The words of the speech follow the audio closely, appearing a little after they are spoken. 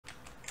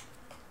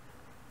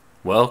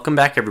Welcome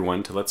back,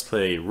 everyone, to Let's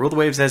Play Rule the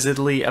Waves as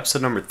Italy,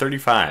 episode number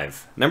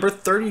 35. Number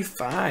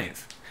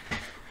 35!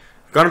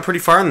 I've gone pretty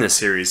far in this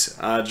series.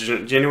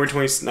 January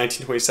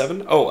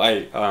 1927. Oh,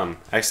 I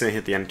accidentally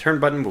hit the end turn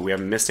button, but we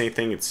haven't missed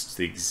anything. It's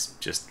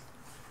just...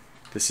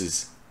 This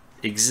is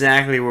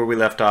exactly where we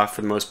left off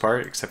for the most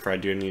part, except for I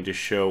do need to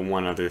show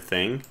one other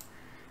thing.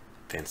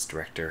 Advanced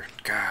Director.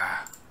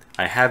 Gah.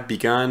 I have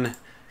begun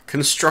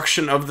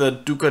construction of the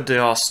Duca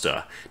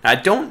d'Aosta. Now, I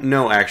don't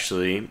know,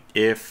 actually,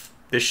 if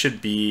this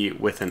should be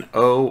with an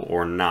O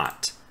or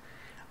not.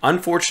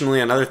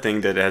 Unfortunately, another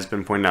thing that has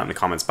been pointed out in the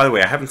comments. By the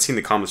way, I haven't seen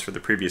the comments for the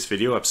previous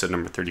video, episode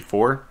number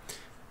 34,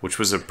 which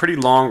was a pretty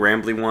long,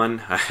 rambly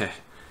one. I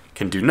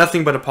can do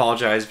nothing but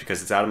apologize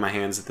because it's out of my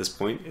hands at this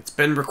point. It's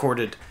been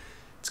recorded.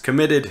 It's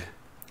committed.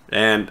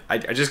 And I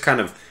just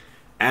kind of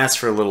asked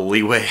for a little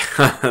leeway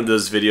on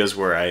those videos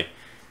where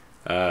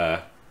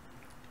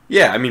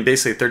yeah, I mean,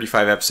 basically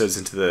 35 episodes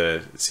into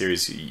the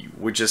series,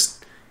 we're just...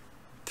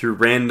 Through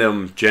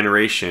random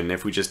generation,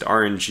 if we just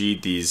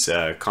RNG'd these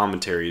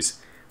commentaries,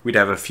 we'd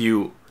have a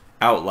few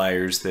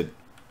outliers that,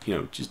 you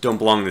know, just don't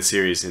belong in the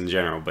series in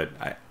general. But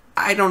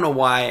I don't know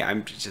why.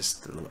 I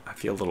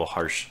feel a little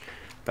harsh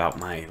about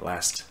my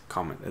last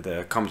comment,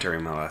 the commentary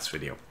on my last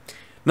video.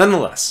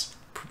 Nonetheless,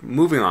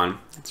 moving on.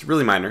 It's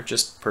really minor,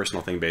 just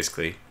personal thing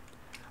basically.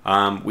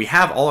 We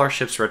have all our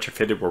ships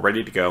retrofitted. We're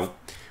ready to go.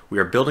 We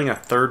are building a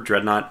third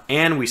dreadnought,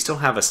 and we still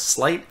have a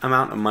slight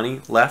amount of money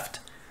left,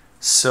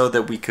 so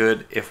that we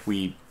could, if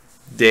we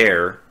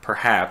dare,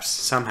 perhaps,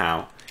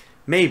 somehow,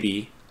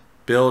 maybe,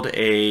 build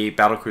a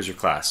battlecruiser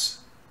class.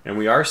 And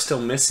we are still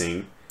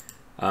missing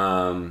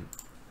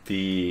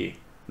the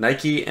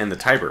Nike and the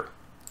Tiber.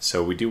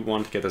 So we do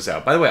want to get those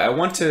out. By the way, I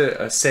want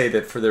to say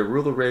that for the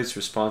Ruler Raves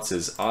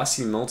responses,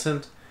 Aussie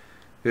Militant,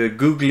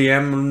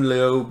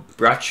 Guglielmo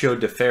Braccio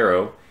de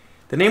Ferro,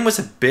 the name was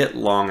a bit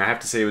long. I have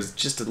to say it was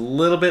just a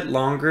little bit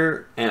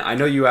longer. And I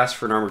know you asked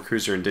for an armored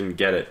cruiser and didn't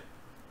get it.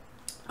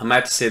 I'm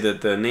about to say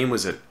that the name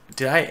was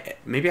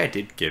maybe I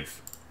did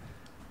give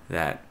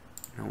that.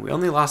 No, we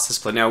only lost this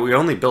plane. Now, we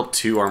only built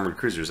 2 armored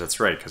cruisers. That's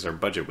right, because our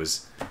budget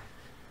was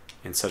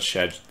in such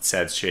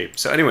sad shape.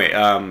 So anyway,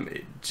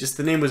 just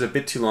the name was a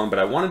bit too long, but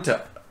I wanted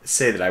to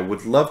say that I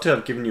would love to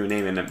have given you a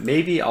name, and that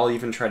maybe I'll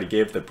even try to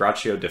give the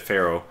Braccio de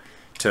Ferro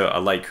to a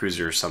light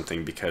cruiser or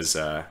something, because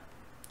yeah,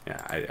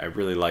 I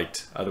really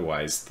liked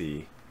otherwise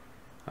the...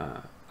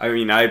 I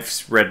mean,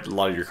 I've read a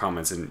lot of your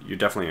comments, and you're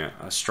definitely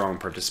a strong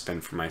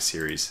participant for my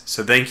series.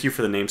 So thank you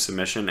for the name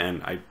submission,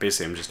 and I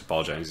basically am just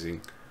apologizing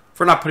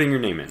for not putting your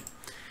name in.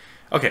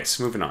 Okay,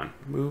 so moving on.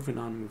 Moving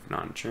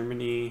on.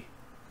 Germany.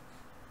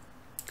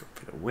 Go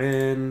for the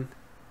win.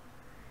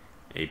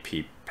 AP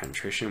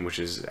penetration, which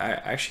is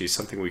actually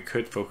something we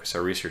could focus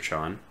our research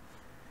on.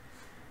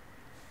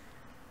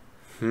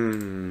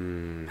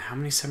 How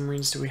many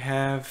submarines do we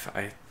have?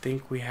 I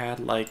think we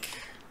had like...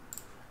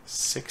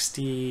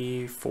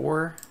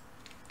 64?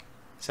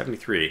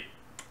 73.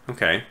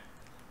 Okay.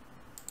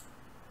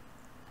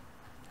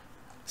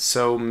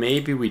 So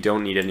maybe we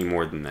don't need any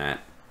more than that.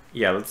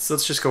 Yeah, let's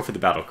just go for the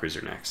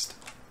battlecruiser next.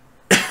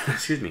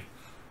 Excuse me.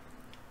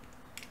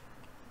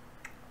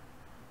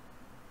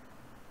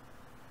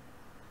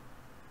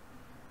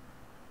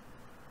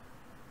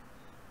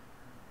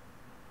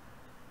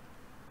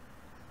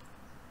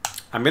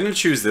 I'm going to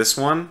choose this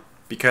one,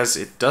 because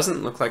it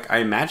doesn't look like... I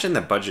imagine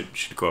the budget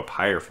should go up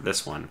higher for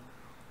this one.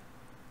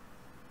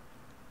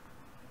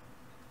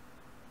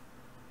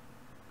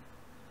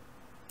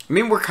 I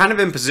mean, we're kind of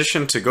in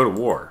position to go to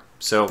war,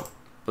 so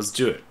let's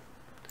do it.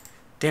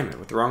 Damn it,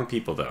 with the wrong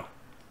people, though.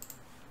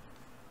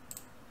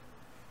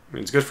 I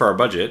mean, it's good for our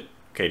budget.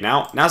 Okay,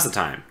 now's the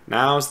time.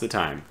 Now's the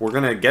time. We're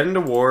going to get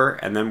into war,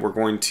 and then we're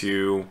going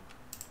to...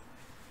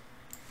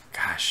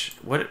 Gosh,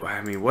 what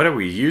are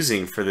we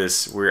using for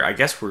this? I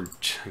guess we're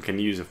going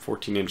to use a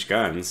 14-inch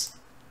guns.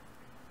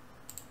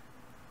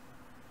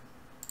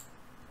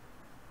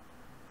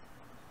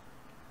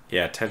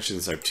 Yeah,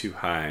 tensions are too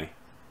high.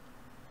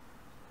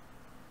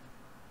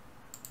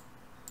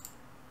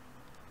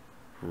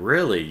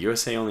 Really?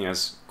 USA only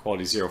has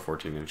quality 0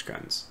 14-inch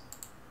guns.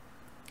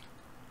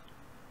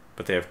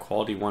 But they have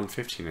quality 1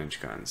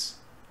 15-inch guns.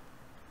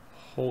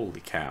 Holy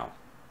cow.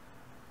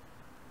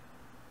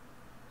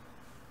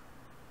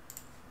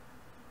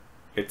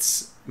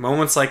 It's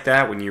moments like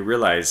that when you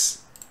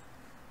realize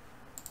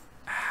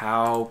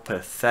how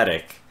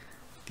pathetic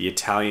the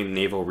Italian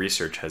naval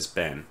research has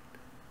been.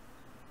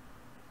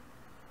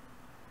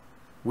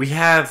 We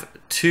have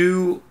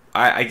 2,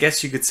 I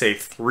guess you could say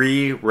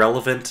 3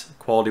 relevant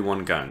quality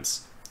 1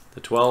 guns. The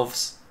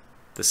 12s,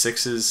 the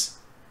 6s,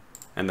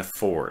 and the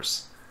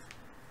 4s.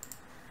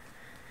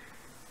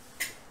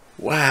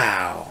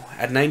 Wow.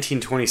 At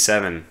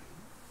 1927.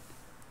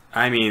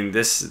 I mean,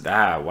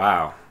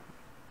 wow.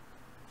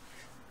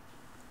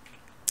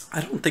 I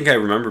don't think I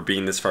remember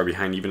being this far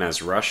behind even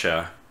as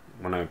Russia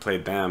when I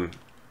played them.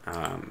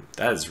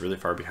 That is really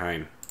far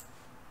behind.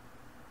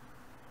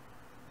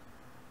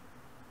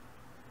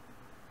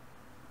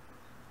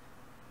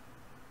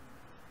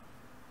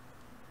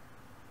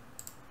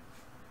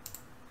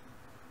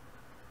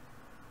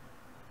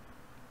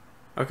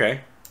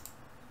 Okay.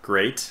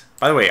 Great.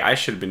 By the way, I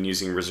should have been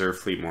using reserve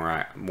fleet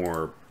more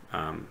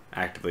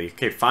actively.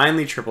 Okay,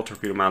 finally triple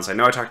torpedo mounts. I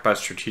know I talked about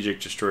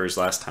strategic destroyers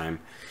last time.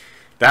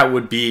 That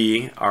would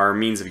be our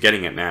means of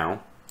getting it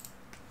now.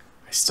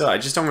 I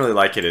just don't really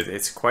like it.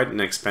 It's quite an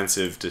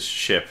expensive to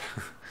ship.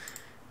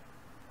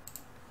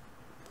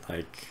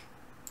 Like,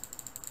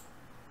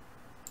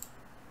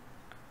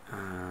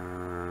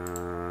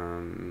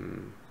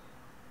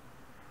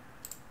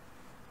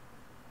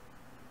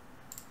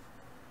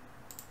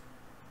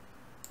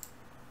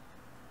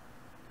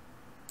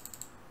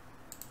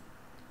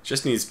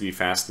 just needs to be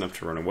fast enough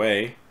to run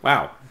away.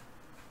 Wow.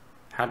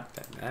 How did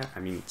that, I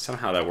mean,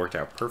 somehow that worked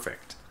out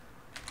perfect.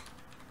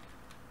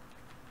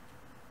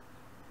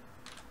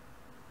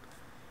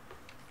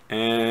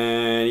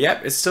 And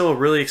yep, it's still a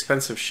really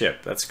expensive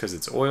ship. That's because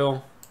it's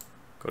oil.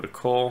 Go to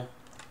coal.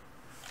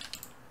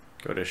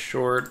 Go to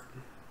short.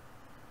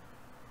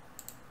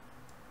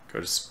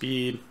 Go to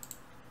speed.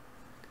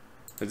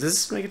 Does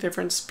this make a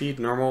difference? Speed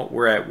normal.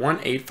 We're at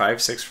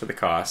 1856 for the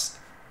cost.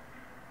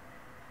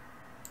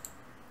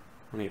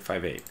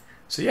 1858.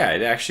 So yeah,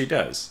 it actually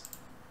does.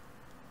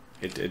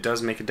 It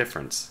does make a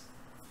difference.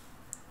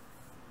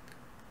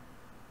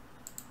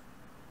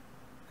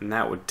 And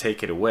that would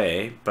take it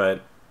away,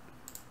 but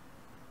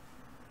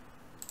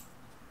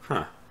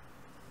huh.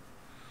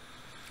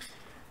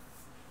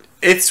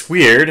 It's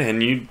weird,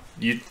 and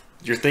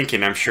you're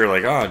thinking, I'm sure,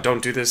 like, oh,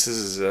 don't do this.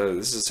 This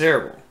is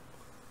terrible.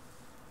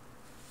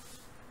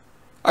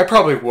 I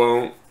probably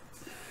won't.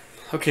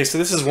 Okay, so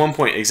this is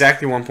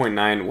exactly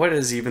 1.9. What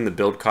is even the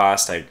build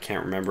cost? I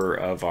can't remember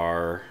of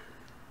our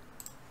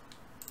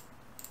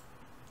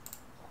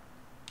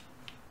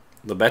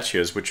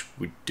Lebeccios, which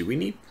do we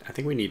need? I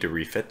think we need to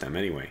refit them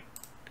anyway.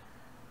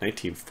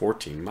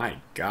 1914, my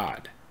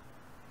God.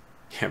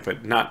 Yeah,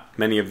 but not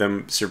many of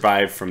them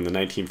survived from the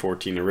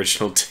 1914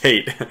 original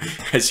date.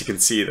 As you can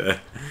see,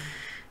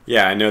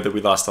 yeah, I know that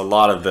we lost a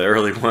lot of the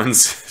early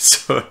ones,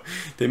 so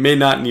they may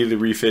not need to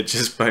refit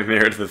just by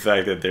merit of the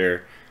fact that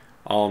they're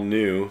all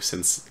new,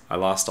 since I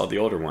lost all the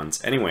older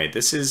ones. Anyway,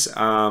 this is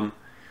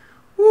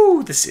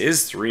this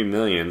is 3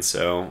 million,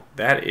 so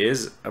that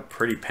is a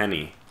pretty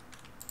penny.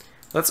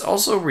 Let's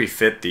also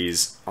refit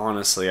these.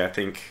 Honestly, I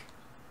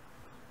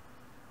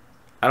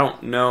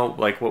don't know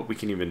like what we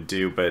can even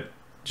do, but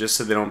just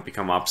so they don't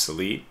become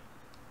obsolete.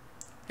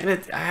 And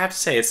I have to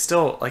say, it's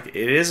still, like, it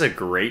is a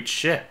great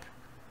ship.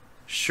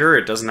 Sure,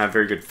 it doesn't have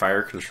very good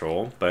fire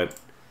control, but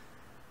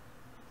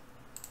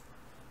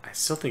I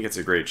still think it's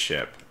a great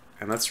ship.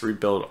 And let's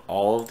rebuild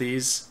all of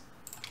these.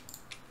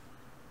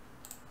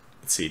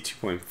 Let's see,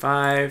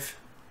 2.5,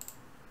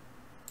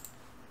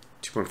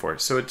 2.4.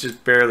 So it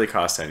just barely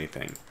costs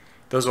anything.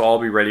 Those will all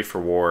be ready for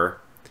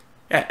war.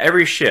 Yeah,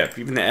 every ship,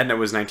 even the Edna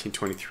was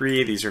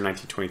 1923. These are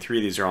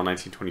 1923. These are all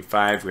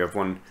 1925. We have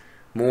one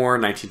more,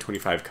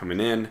 1925 coming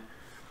in.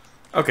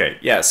 Okay,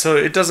 yeah, so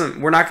it doesn't,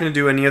 we're not going to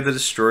do any of the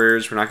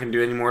destroyers. We're not going to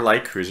do any more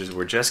light cruisers.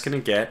 We're just going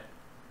to get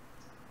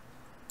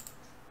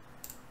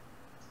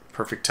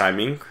perfect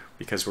timing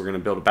because we're going to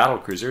build a battle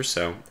cruiser.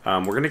 So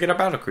we're going to get a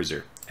battle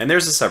cruiser. And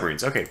there's the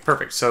submarines. Okay,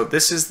 perfect. So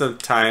this is the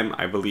time,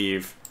 I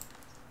believe.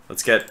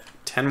 Let's get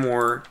 10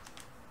 more.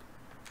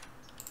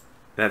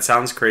 That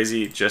sounds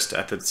crazy just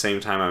at the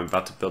same time I'm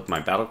about to build my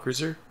battle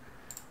cruiser.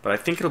 But I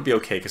think it'll be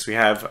okay because we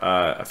have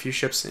a few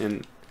ships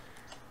in...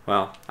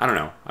 Well, I don't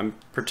know. I'm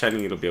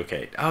pretending it'll be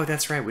okay. Oh,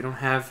 that's right. We don't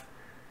have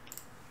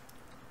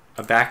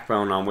a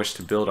backbone on which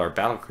to build our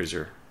battle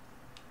cruiser.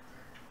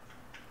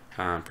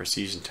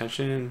 Prestige and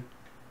tension.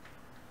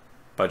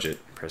 Budget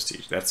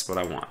prestige. That's what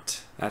I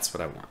want. That's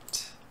what I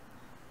want.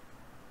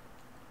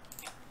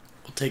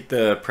 We'll take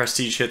the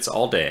prestige hits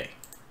all day.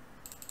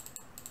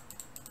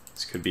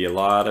 This could be a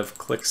lot of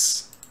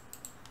clicks.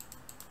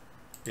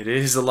 It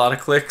is a lot of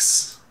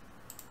clicks.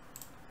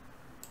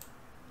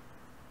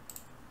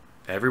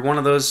 Every one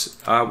of those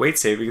weight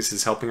savings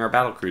is helping our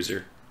battle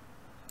cruiser.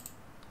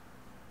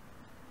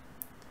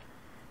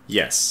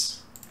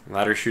 Yes.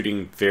 Ladder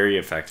shooting, very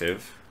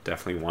effective.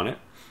 Definitely want it.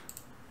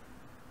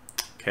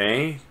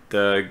 Okay.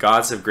 The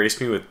gods have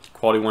graced me with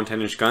quality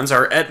 110-inch guns.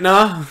 Our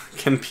Etna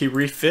can be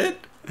refit.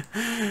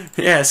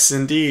 Yes,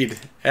 indeed.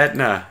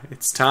 Etna,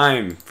 it's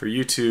time for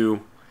you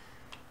to...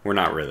 We're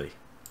not really.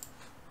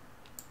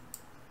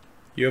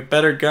 You have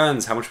better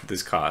guns. How much would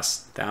this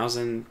cost?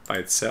 1,000 by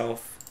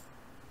itself.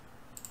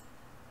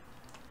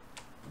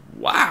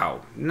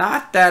 Wow,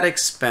 not that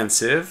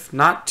expensive.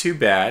 Not too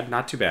bad,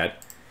 not too bad.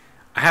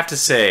 I have to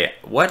say,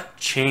 what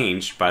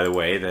changed, by the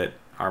way, that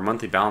our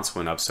monthly balance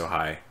went up so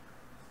high?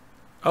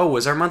 Oh,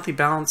 was our monthly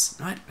balance...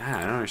 What?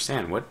 I don't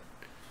understand. What?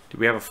 Did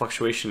we have a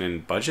fluctuation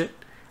in budget?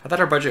 I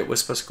thought our budget was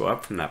supposed to go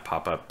up from that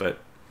pop-up, but...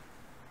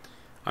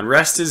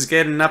 Unrest is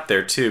getting up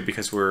there, too,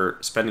 because we're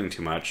spending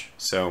too much.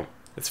 So,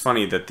 it's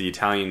funny that the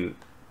Italian,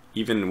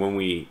 even when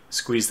we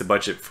squeeze the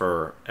budget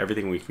for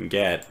everything we can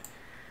get,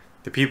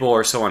 the people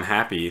are so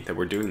unhappy that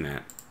we're doing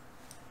that.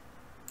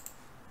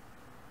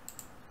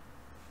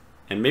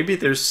 And maybe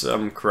there's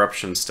some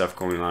corruption stuff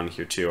going on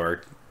here too.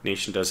 Our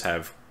nation does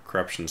have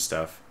corruption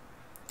stuff.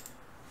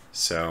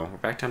 So we're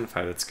back down to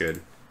 5, that's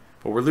good.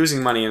 But we're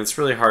losing money, and it's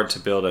really hard to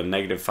build a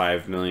negative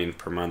 5 million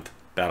per month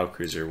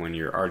battlecruiser when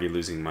you're already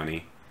losing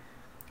money.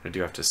 I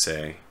do have to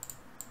say.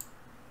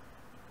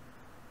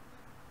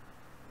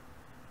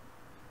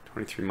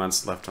 23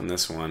 months left on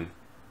this one.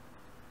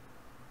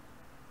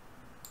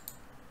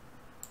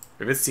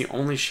 If it's the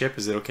only ship,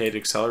 is it okay to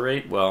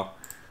accelerate? Well,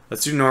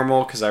 let's do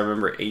normal, because I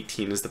remember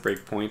 18 is the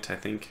break point, I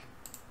think.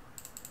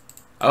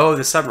 Oh,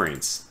 the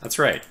submarines. That's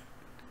right.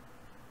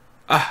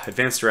 Ah,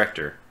 Advanced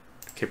Director.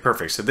 Okay,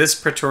 perfect. So this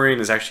Praetorian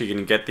is actually going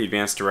to get the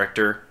Advanced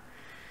Director.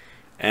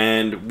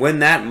 And when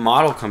that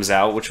model comes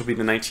out, which will be the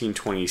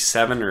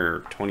 1927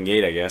 or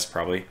 28, I guess,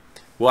 probably,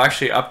 we'll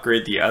actually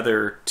upgrade the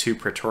other 2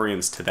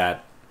 Praetorians to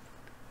that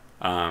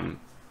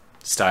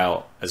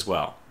style as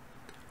well.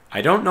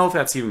 I don't know if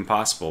that's even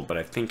possible, but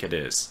I think it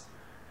is.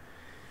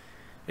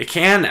 It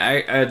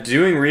can,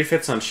 doing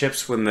refits on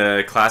ships when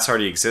the class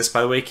already exists,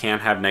 by the way, can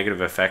have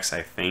negative effects,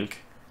 I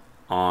think,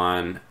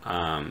 on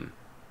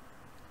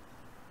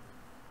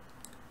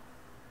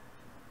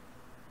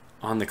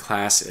the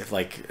class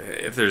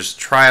if there's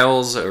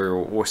trials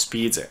or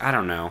speeds. I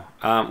don't know.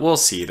 We'll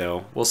see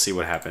though. We'll see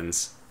what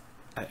happens.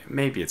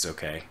 Maybe it's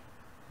okay.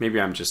 Maybe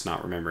I'm just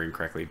not remembering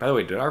correctly. By the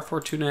way, did our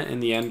Fortuna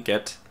in the end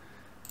get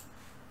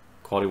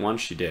quality 1?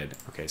 She did.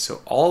 Okay,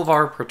 so all of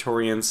our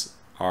Praetorians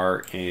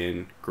are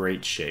in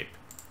great shape.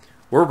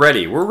 We're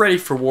ready. We're ready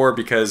for war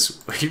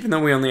because even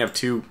though we only have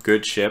 2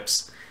 good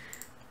ships,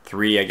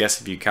 3 I guess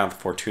if you count the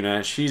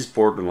Fortuna, she's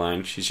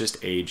borderline. She's just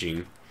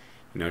aging.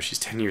 You know, she's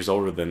 10 years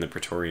older than the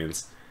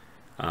Praetorians.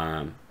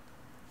 Yeah,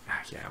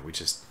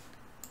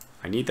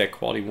 I need that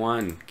quality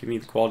 1. Give me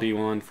the quality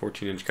 1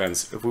 14-inch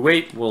guns. If we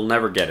wait, we'll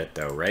never get it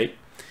though, right?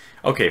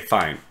 Okay,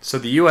 fine. So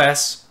the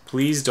US,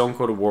 please don't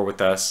go to war with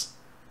us.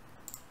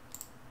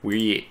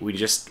 We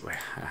just...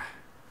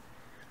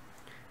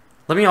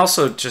 Let me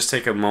also just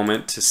take a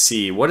moment to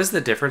see what is the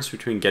difference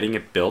between getting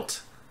it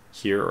built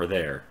here or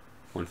there.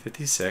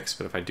 156,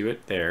 but if I do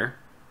it there,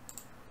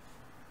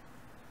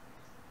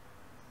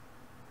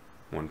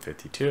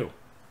 152.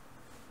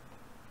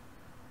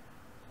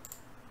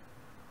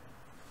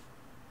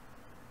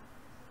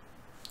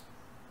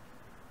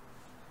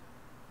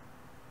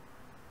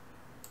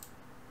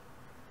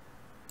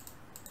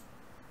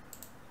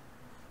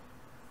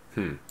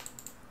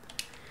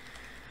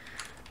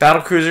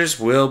 Battlecruisers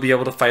will be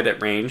able to fight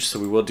at range, so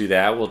we will do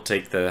that. We'll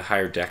take the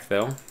higher deck,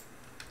 though.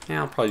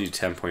 Yeah, I'll probably do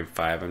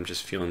 10.5. I'm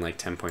just feeling like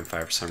 10.5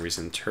 for some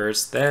reason.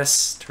 Turrets,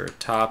 this. Turret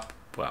top.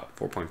 Well,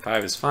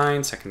 4.5 is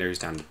fine. Secondary's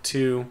down to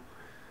 2.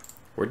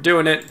 We're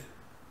doing it.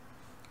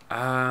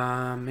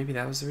 Maybe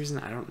that was the reason?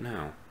 I don't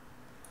know.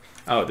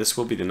 Oh, this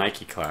will be the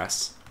Nike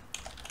class.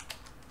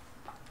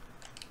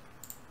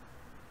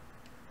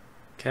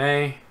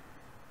 Okay.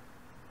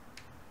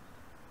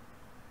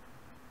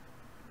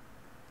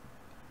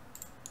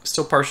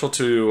 Still partial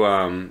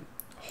to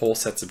whole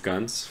sets of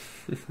guns,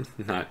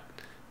 not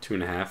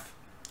 2.5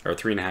 or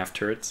 3.5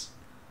 turrets.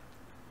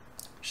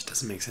 Which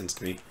doesn't make sense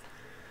to me.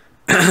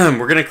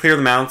 We're going to clear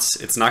the mounts.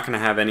 It's not going to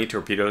have any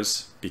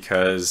torpedoes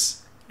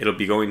because it'll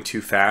be going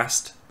too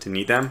fast to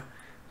need them. I'm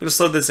going to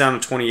slow this down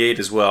to 28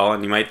 as well,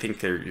 and you might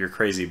think that you're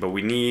crazy, but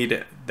we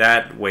need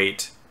that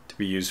weight to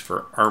be used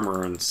for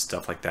armor and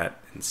stuff like that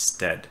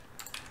instead.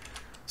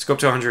 Let's go up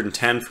to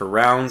 110 for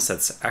rounds.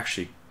 That's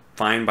actually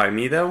fine by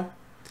me though.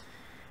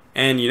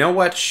 And you know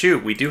what?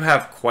 Shoot, we do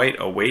have quite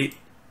a weight.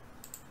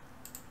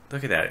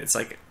 Look at that. It's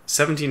like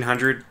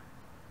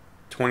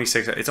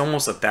 1,726. It's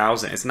almost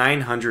 1,000. It's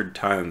 900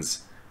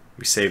 tons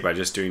we save by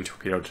just doing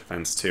torpedo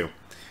defense too.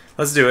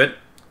 Let's do it.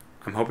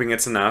 I'm hoping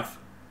it's enough.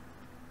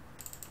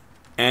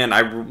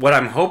 And what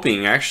I'm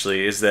hoping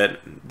actually is that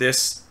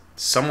this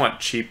somewhat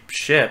cheap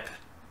ship,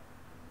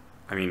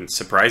 I mean,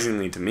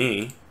 surprisingly to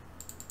me,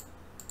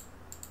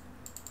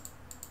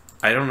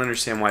 I don't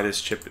understand why this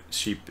ship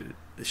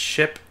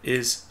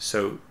is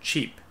so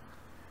cheap.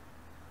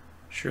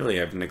 Surely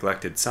I've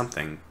neglected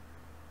something.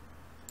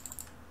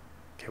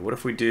 Okay, what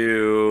if we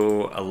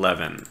do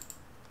 11?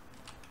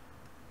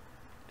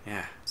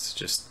 Yeah, it's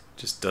just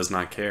does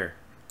not care.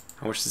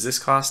 How much does this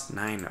cost?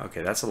 9.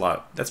 Okay, that's a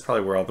lot. That's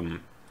probably where all the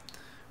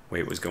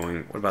weight was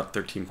going. What about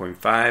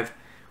 13.5?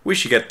 We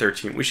should get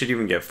 13. We should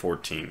even get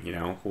 14, you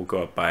know. We'll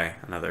go up by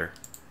another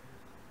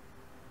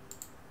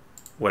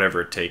whatever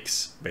it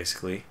takes,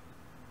 basically.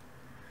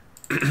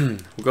 We'll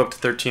go up to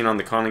 13 on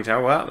the conning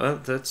tower. Well,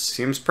 that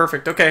seems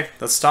perfect. Okay,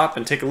 let's stop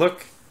and take a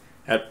look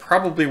at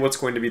probably what's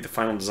going to be the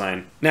final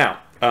design. Now,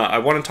 I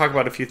want to talk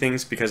about a few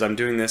things because I'm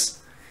doing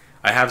this.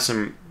 I have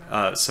some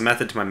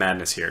method to my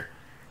madness here.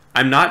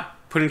 I'm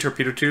not putting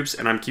torpedo tubes,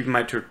 and I'm keeping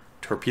my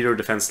torpedo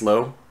defense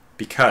low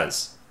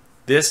because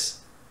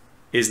this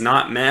is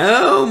not...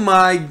 Oh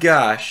my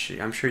gosh!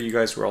 I'm sure you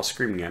guys were all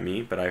screaming at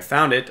me, but I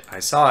found it. I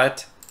saw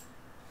it.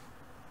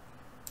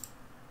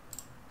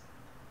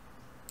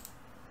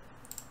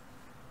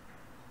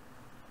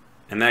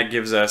 And that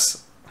gives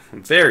us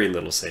very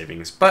little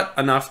savings, but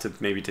enough to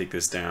maybe take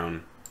this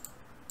down.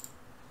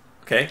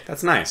 Okay,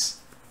 that's nice.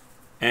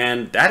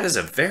 And that is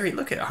a very,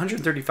 look at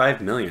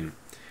 135 million.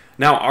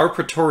 Now our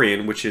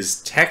Praetorian, which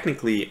is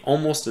technically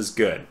almost as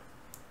good,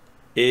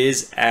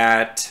 is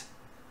at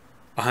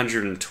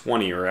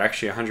 120, or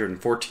actually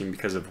 114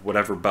 because of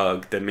whatever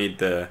bug that made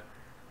the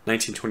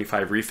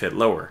 1925 refit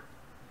lower.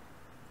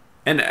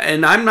 And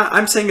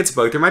I'm saying it's a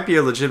bug. There might be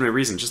a legitimate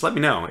reason. Just let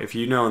me know if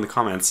you know in the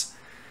comments.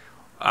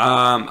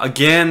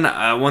 Again,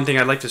 one thing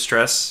I'd like to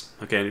stress,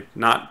 okay,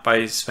 not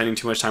by spending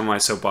too much time on my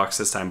soapbox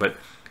this time, but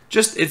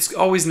just it's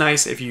always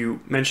nice if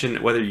you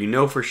mention whether you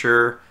know for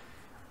sure,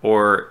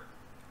 or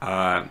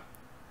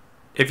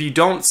if you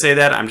don't say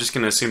that, I'm just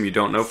going to assume you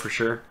don't know for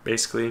sure,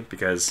 basically,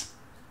 because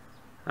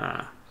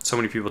so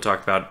many people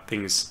talk about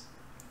things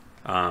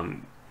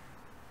in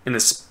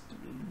this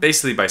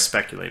basically by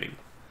speculating.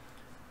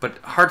 But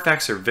hard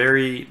facts are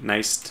very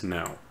nice to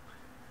know.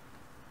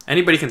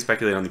 Anybody can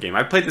speculate on the game.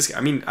 I played this.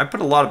 I mean, I put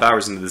a lot of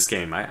hours into this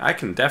game. I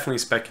can definitely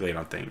speculate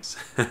on things,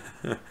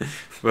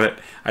 but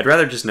I'd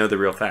rather just know the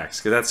real facts,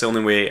 because that's the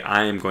only way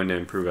I am going to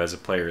improve as a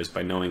player, is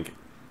by knowing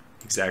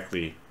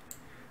exactly.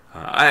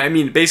 I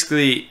mean,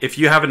 basically, if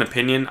you have an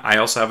opinion, I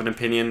also have an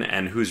opinion,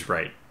 and who's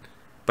right.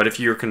 But if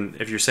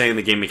you're saying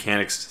the game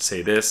mechanics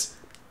say this,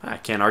 I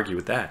can't argue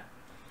with that.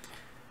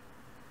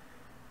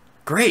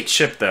 Great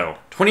ship, though.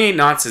 28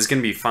 knots is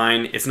going to be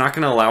fine. It's not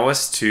going to allow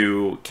us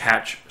to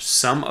catch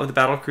some of the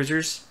battle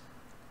cruisers,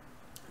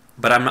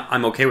 but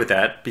I'm okay with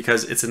that,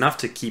 because it's enough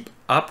to keep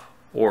up,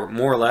 or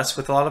more or less,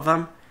 with a lot of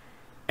them.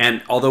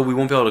 And although we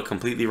won't be able to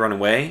completely run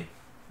away,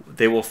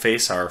 they will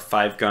face our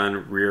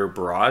 5-gun rear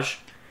barrage.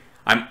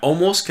 I'm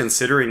almost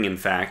considering, in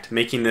fact,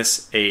 making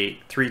this a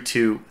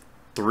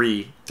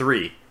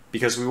 3-2-3-3,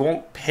 because we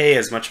won't pay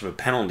as much of a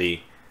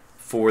penalty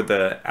for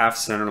the aft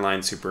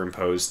centerline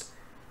superimposed.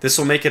 This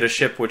will make it a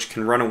ship which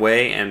can run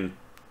away and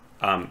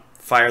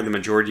fire the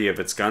majority of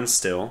its guns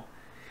still.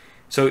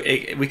 So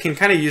we can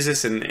kind of use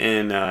this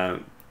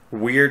in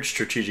weird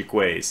strategic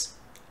ways.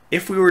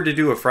 If we were to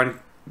do a front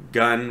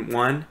gun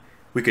one,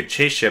 we could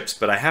chase ships,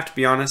 but I have to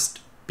be honest,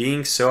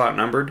 being so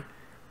outnumbered,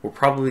 we're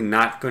probably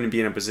not going to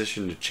be in a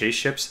position to chase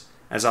ships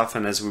as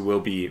often as we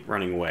will be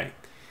running away.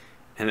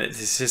 And it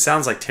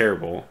sounds like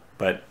terrible,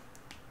 but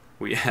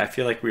I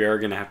feel like we are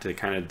going to have to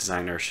kind of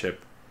design our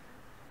ship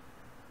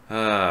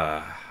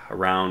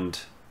around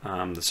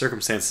the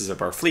circumstances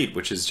of our fleet,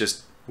 which is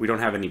just we don't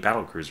have any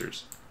battle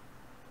cruisers.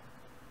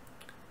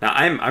 Now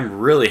I'm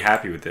really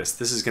happy with this.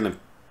 This is going to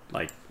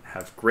like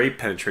have great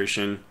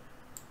penetration,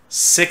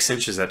 6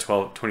 inches at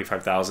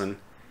 25,000.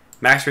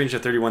 Max range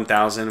of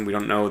 31,000. We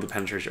don't know the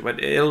penetration,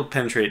 but it'll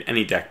penetrate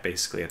any deck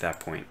basically at that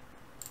point.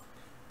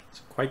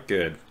 So quite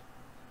good.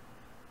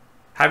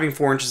 Having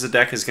 4 inches of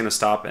deck is going to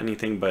stop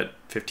anything but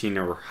 15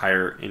 or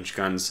higher inch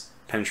guns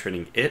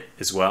penetrating it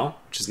as well,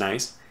 which is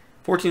nice.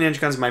 14-inch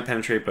guns might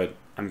penetrate, but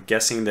I'm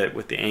guessing that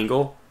with the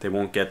angle, they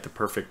won't get the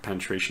perfect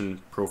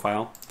penetration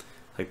profile.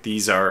 Like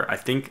these are, I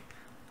think,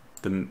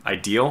 the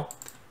ideal.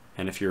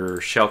 And if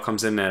your shell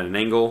comes in at an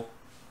angle,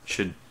 it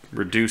should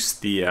reduce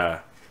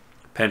the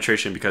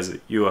penetration, because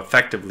you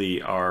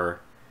effectively are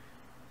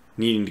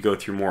needing to go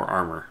through more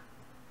armor.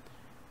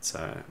 It's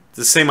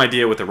the same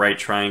idea with the right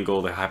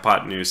triangle. The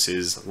hypotenuse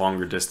is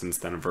longer distance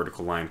than a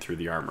vertical line through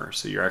the armor.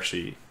 So you're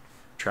actually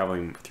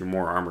traveling through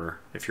more armor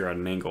if you're at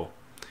an angle.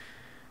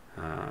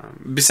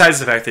 Besides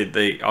the fact that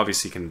they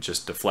obviously can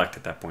just deflect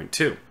at that point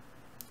too.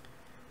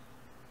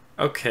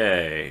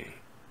 Okay.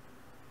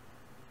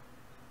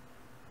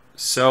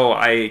 So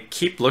I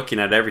keep looking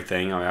at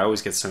everything. I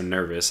always get so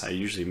nervous. I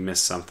usually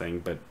miss something,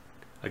 but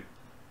at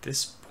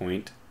this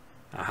point...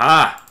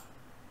 Aha!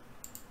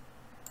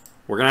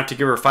 We're going to have to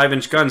give her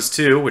 5-inch guns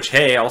too, which,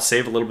 hey, I'll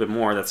save a little bit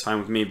more. That's fine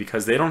with me,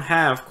 because they don't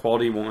have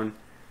quality 1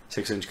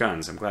 6-inch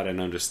guns. I'm glad I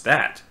noticed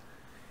that.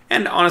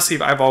 And honestly,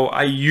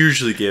 I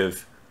usually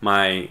give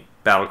my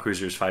battle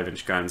cruisers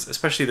 5-inch guns,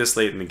 especially this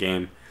late in the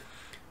game.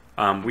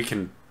 We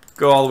can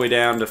go all the way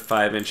down to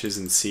 5 inches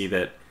and see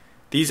that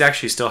these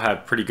actually still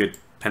have pretty good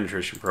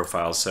penetration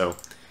profiles. So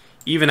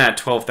even at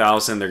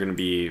 12,000, they're going to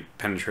be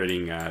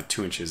penetrating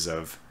 2 inches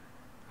of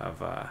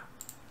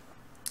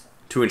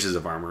 2 inches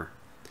of armor.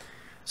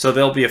 So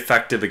they'll be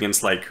effective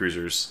against light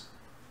cruisers,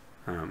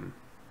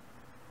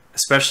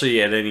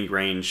 especially at any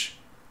range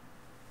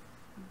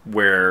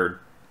where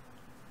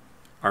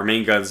our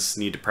main guns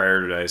need to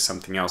prioritize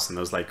something else and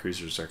those light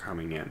cruisers are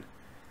coming in.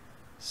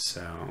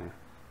 So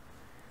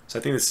I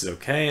think this is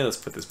okay. Let's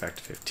put this back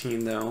to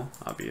 15 though,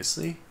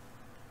 obviously.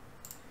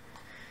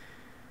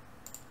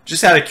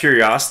 Just out of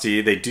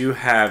curiosity, they do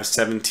have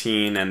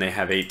 17 and they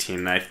have 18.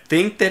 And I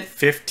think that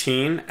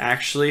 15,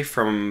 actually,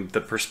 from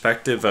the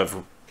perspective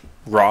of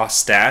raw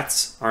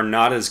stats, are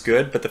not as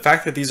good. But the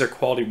fact that these are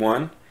quality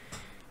 1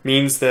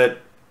 means that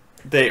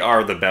they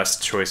are the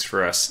best choice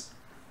for us.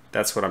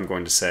 That's what I'm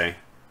going to say.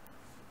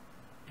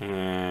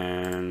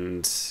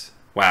 And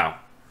wow,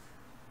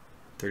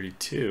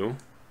 32,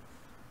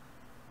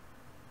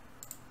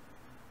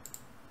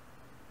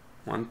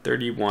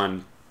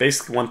 131,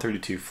 basically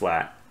 132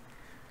 flat.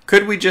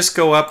 Could we just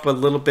go up a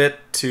little bit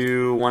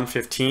to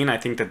 115? I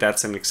think that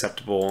that's an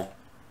acceptable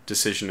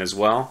decision as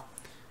well.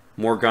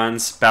 More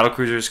guns.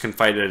 Battlecruisers can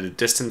fight at a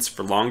distance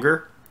for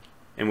longer,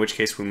 in which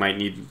case we might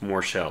need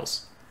more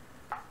shells.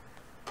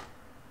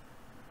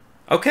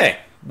 Okay,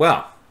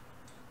 well,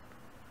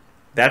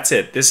 that's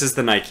it. This is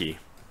the Nike.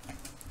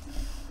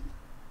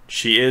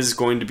 She is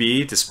going to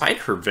be, despite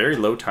her very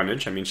low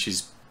tonnage, I mean,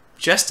 she's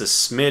just a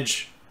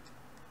smidge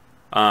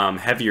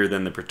heavier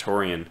than the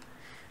Praetorian.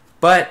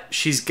 But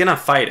she's going to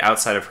fight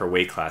outside of her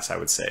weight class, I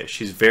would say.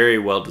 She's very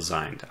well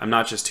designed. I'm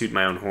not just tooting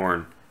my own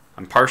horn.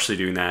 I'm partially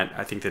doing that.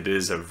 I think that it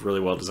is a really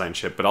well designed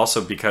ship, but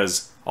also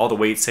because all the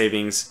weight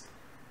savings,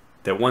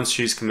 that once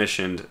she's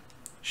commissioned,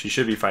 she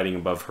should be fighting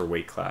above her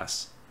weight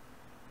class.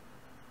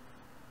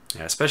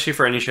 Yeah, especially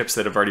for any ships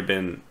that have already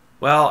been...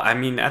 Well, I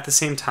mean, at the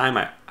same time,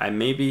 I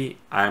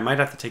might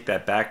have to take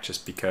that back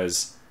just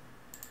because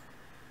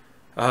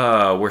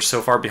we're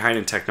so far behind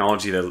in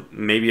technology that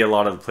maybe a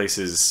lot of the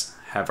places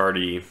have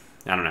already...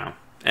 I don't know.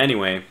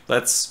 Anyway,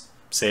 let's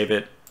save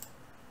it.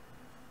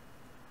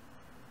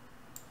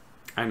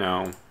 I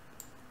know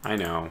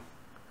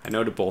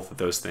to both of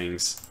those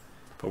things,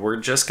 but we're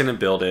just going to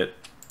build it.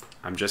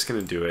 I'm just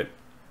going to do it.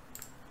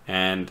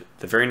 And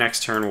the very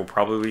next turn, we'll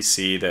probably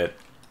see that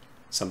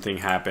something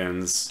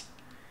happens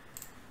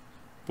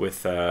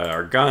with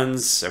our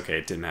guns. Okay,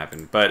 it didn't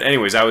happen. But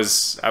anyways, I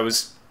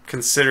was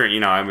considering, you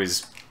know, I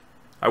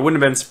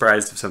wouldn't have been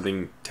surprised if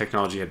something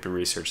technology had been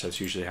researched.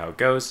 That's usually how it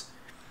goes.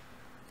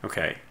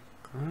 Okay.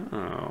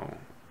 Oh,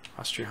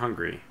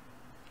 Austria-Hungary.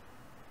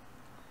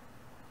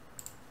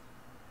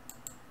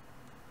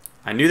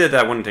 I knew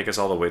that wouldn't take us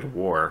all the way to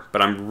war,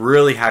 but I'm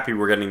really happy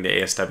we're getting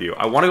the ASW.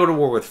 I want to go to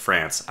war with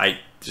France.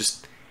 I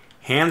just,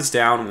 hands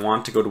down,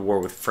 want to go to war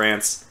with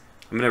France.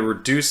 I'm going to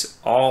reduce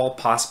all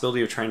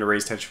possibility of trying to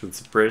raise tension with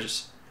the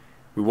British.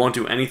 We won't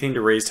do anything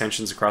to raise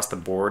tensions across the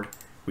board.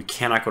 We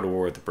cannot go to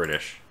war with the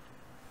British.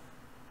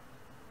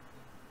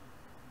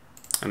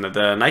 And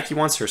the Nike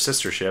wants her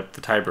sister ship,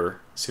 the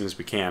Tiber, as soon as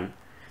we can.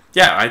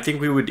 Yeah, I think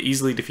we would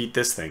easily defeat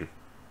this thing.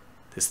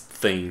 This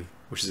thing,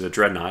 which is a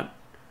dreadnought,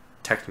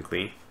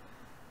 technically.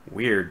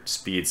 Weird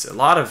speeds. A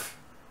lot of...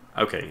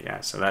 Okay,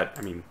 yeah, so that,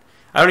 I mean...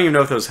 I don't even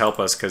know if those help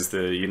us because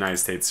the United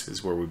States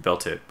is where we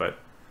built it, but...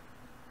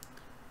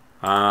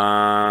 yeah,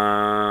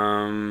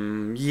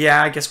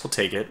 I guess we'll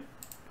take it.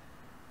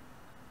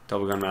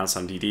 Double gun mounts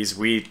on DDs.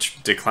 We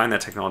declined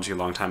that technology a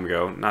long time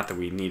ago. Not that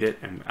we need it,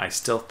 and I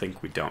still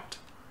think we don't.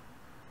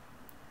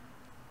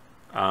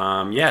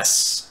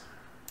 Yes.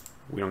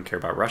 We don't care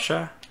about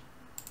Russia.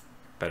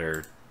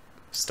 Better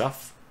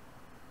stuff.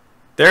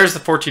 There's the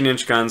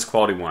 14-inch guns,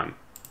 quality 1.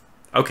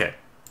 Okay,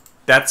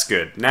 that's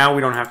good. Now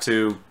we don't have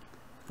to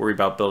worry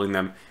about building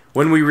them.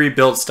 When we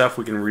rebuild stuff,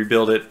 we can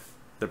rebuild it,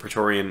 the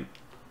Praetorian,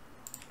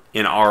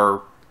 in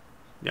our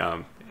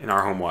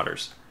home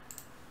waters.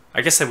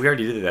 I guess that we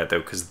already did that though,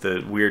 because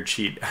the weird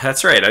cheat.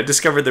 That's right. I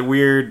discovered the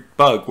weird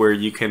bug where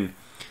you can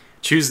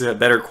choose the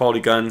better quality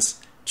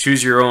guns,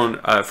 choose your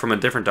own from a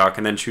different dock,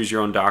 and then choose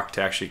your own dock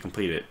to actually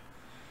complete it.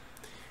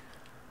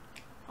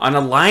 An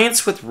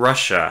alliance with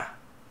Russia.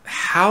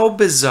 How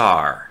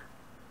bizarre.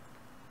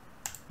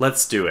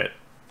 Let's do it.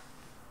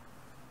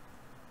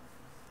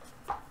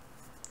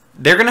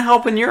 They're going to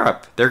help in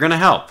Europe. They're going to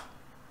help.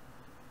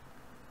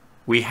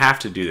 We have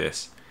to do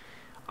this.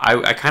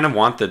 I kind of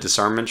want the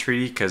disarmament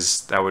treaty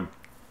because that would...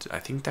 I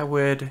think that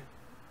would...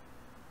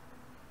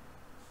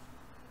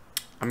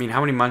 I mean,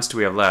 how many months do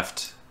we have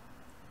left?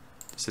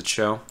 Does it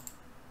show?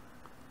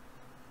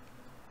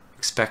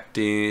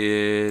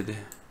 Expected...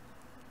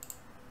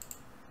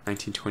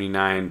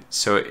 1929.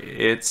 So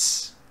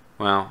it's...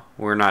 Well,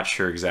 we're not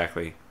sure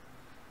exactly.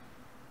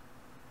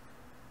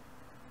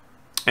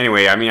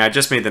 Anyway, I mean, I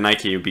just made the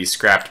Nike would be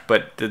scrapped,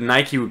 but the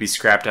Nike would be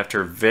scrapped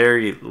after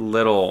very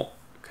little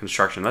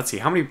construction. Let's see,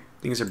 how many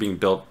things are being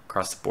built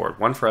across the board?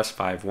 1 for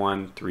S5,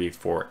 1, 3,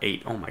 4,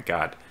 8. Oh my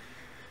god.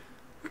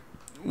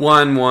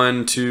 1,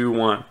 1, 2,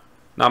 1.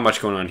 Not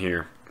much going on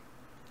here.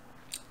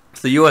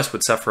 So the US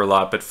would suffer a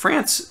lot, but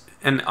France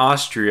and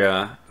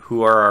Austria,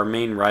 who are our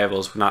main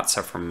rivals, would not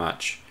suffer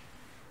much.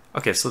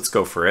 Okay, so let's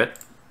go for it.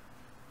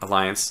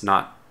 Alliance,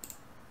 not...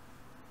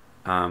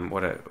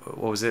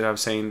 what was it I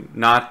was saying?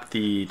 Not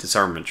the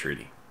disarmament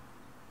treaty.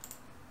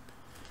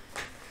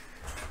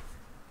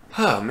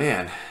 Oh,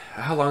 man.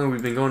 How long have we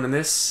been going in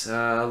this?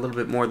 A little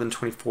bit more than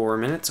 24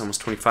 minutes,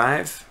 almost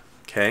 25.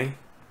 Okay.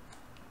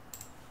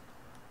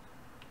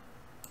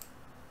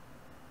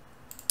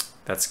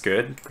 That's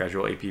good.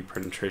 Gradual AP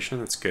penetration,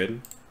 that's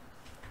good.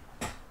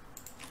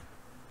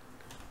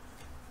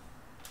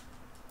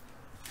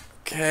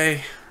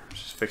 Okay.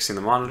 Just fixing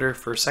the monitor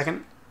for a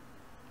second.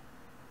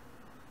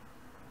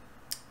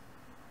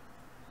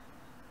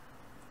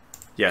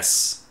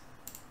 Yes.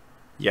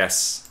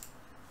 Yes.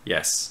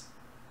 Yes.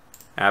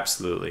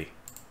 Absolutely.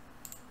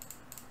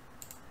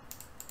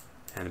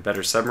 And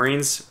better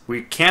submarines.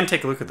 We can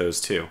take a look at those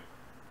too.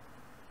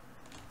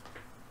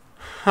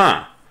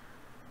 Huh.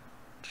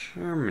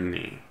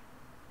 Germany.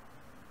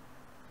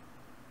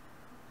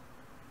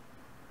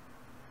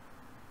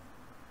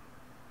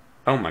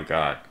 Oh my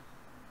god.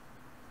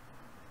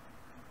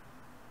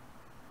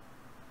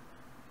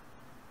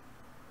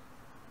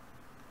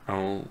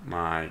 Oh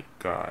my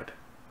god.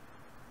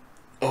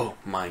 Oh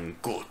mein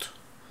Gott.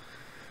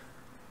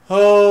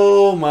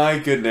 Oh my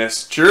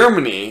goodness.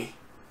 Germany.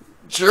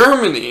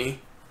 Germany.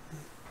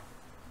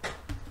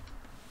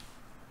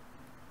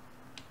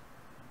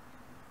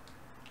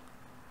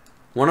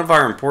 One of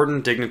our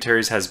important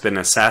dignitaries has been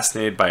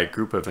assassinated by a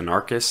group of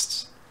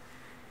anarchists,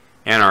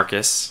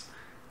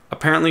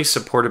 apparently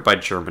supported by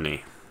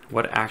Germany.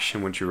 What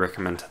action would you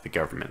recommend to the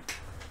government?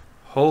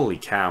 Holy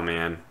cow,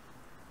 man.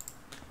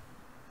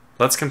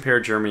 Let's compare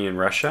Germany and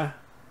Russia.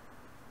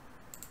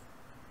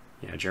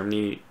 Yeah,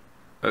 Germany...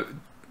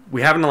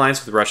 we have an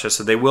alliance with Russia,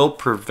 so they will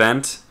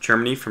prevent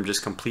Germany from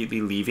just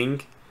completely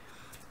leaving.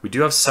 We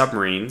do have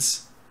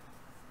submarines.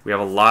 We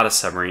have a lot of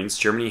submarines.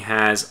 Germany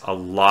has a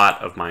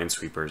lot of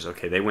minesweepers.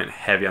 Okay, they went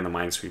heavy on the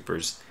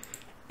minesweepers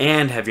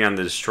and heavy on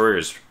the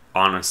destroyers,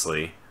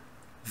 honestly.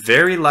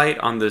 Very light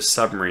on the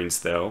submarines,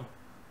 though.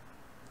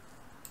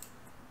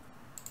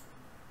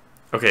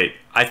 Okay,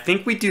 I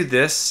think we do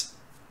this,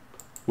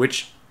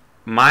 which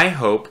my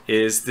hope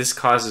is this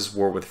causes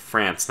war with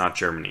France, not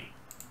Germany.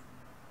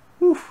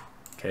 Whew.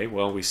 Okay,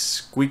 well, we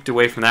squeaked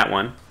away from that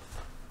one.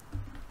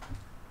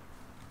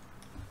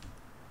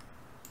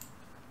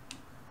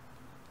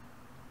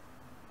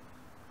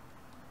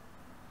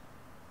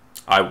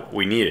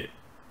 We need it.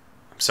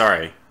 I'm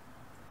sorry,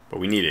 but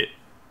we need it.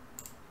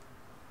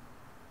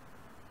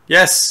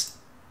 Yes!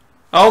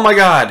 Oh my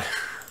god!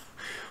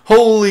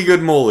 Holy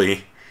good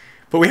moly!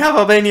 But we have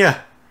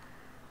Albania!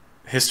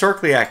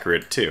 Historically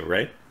accurate, too,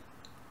 right?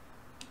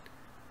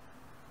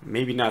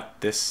 Maybe not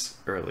this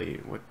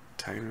early. What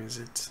time is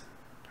it?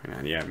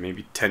 Yeah,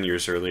 maybe 10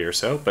 years early or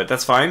so, but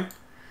that's fine.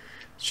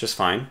 It's just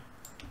fine.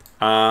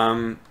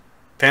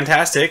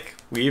 Fantastic.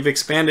 We've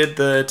expanded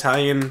the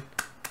Italian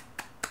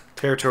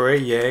territory.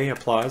 Yay,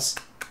 applause.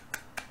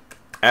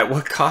 At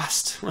what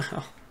cost?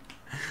 Well,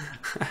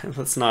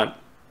 let's not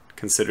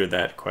consider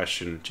that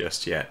question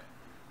just yet.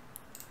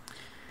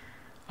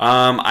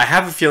 I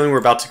have a feeling we're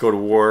about to go to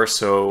war,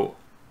 so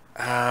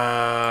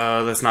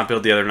let's not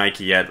build the other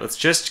Nike yet. Let's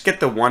just get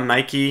the one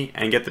Nike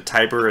and get the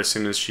Tiber as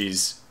soon as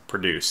she's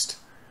produced.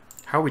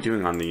 How are we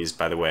doing on these,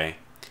 by the way?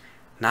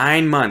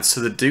 9 months.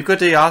 So the Duca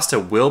d'Aosta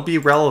will be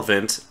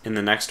relevant in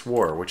the next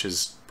war, which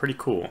is pretty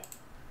cool.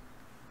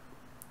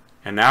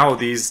 And now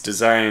these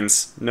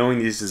designs, knowing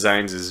these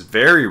designs is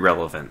very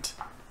relevant.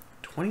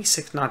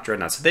 26 knot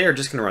dreadnoughts. So they are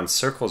just going to run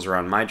circles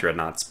around my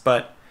dreadnoughts,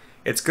 but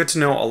it's good to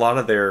know a lot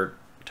of their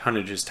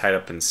tonnage is tied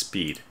up in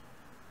speed.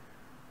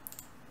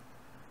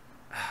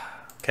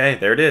 Okay,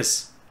 there it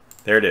is.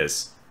 There it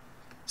is.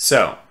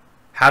 So,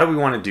 how do we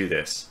want to do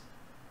this?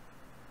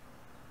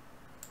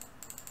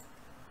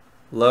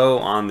 Low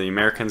on the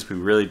Americans. We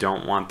really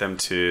don't want them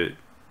to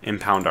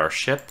impound our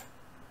ship.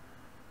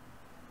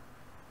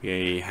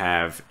 We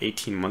have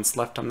 18 months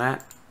left on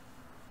that.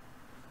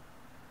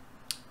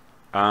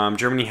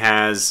 Germany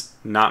has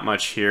not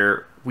much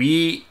here.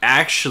 We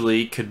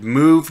actually could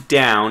move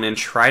down and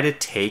try to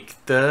take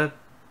the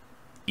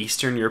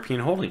Eastern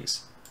European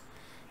holdings.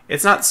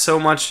 It's not so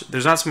much,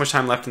 there's not so much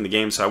time left in the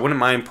game, so I wouldn't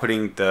mind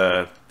putting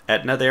the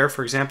Etna there,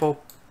 for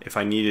example, if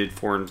I needed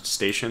foreign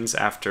stations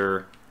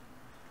after,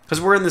 because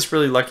we're in this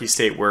really lucky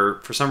state where,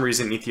 for some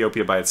reason,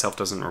 Ethiopia by itself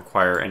doesn't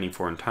require any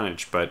foreign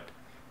tonnage, but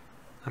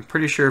I'm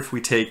pretty sure if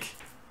we take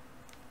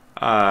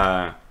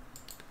Tanganyika,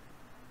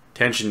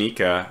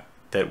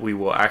 that we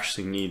will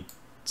actually need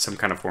some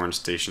kind of foreign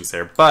stations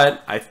there.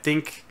 But I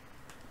think,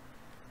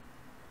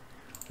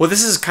 well,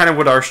 this is kind of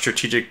what our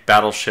strategic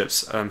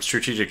battleships,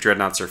 strategic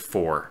dreadnoughts are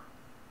for.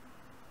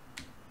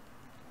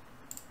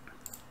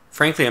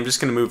 Frankly, I'm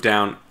just going to move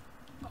down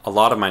a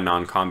lot of my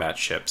non-combat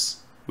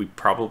ships. We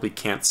probably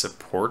can't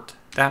support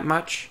that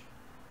much.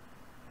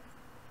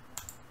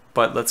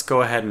 But let's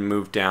go ahead and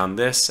move down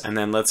this, and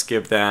then let's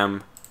give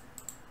them,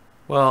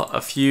 well,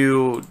 a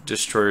few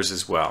destroyers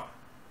as well.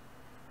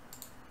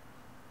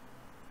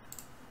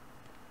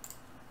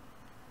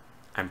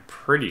 I'm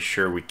pretty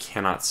sure we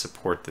cannot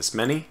support this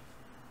many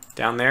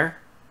down there.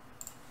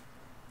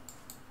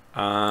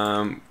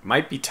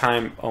 Might be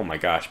time. Oh my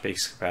gosh,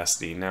 base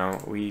capacity.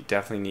 No, we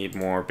definitely need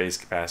more base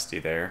capacity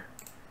there.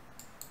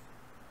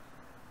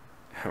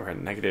 We're at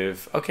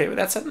negative. Okay, but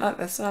that's not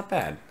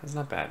bad. That's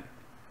not bad.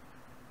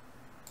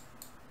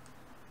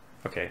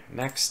 Okay,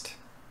 next.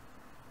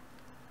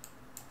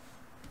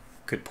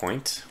 Good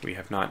point. We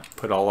have not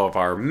put all of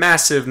our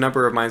massive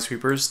number of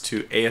minesweepers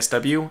to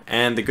ASW,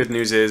 and the good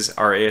news is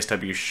our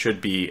ASW should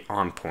be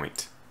on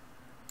point.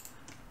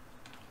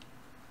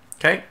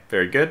 Okay,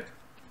 very good.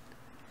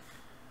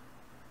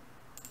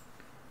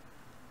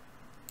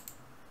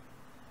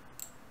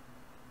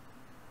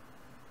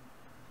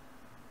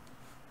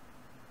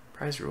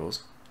 Prize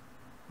rules?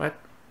 What?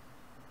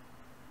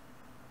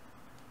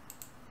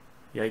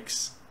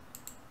 Yikes.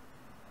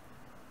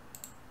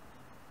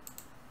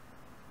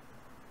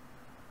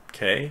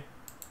 Okay.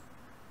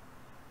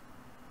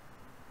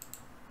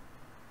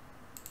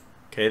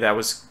 Okay, that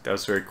was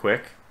very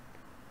quick.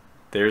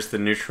 There's the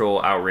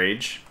neutral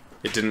outrage.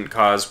 It didn't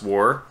cause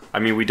war. I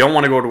mean, we don't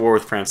want to go to war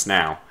with France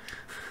now.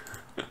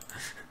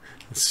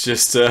 Let's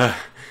just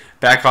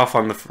back off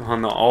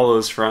on all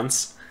those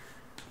fronts.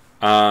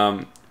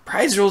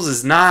 Prize rules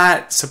is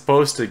not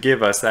supposed to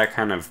give us that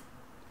kind of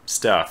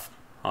stuff.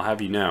 I'll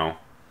have you know.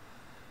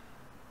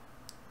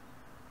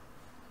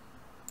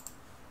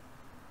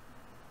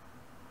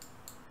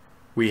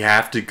 We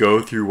have to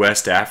go through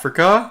West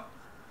Africa?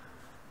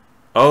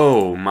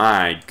 Oh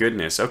my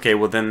goodness. Okay,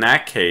 well then in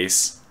that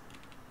case,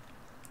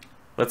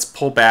 let's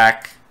pull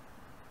back.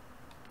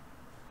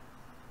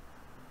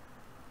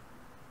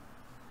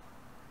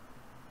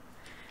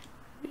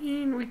 I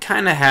mean, we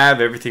kind of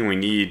have everything we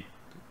need.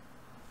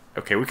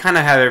 Okay, we kind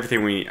of have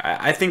everything we...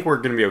 I think we're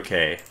going to be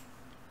okay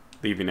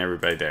leaving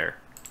everybody there.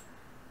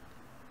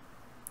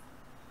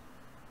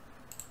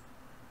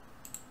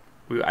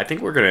 I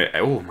think we're going to...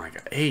 Oh my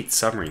god, 8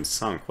 submarines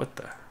sunk. What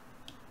the...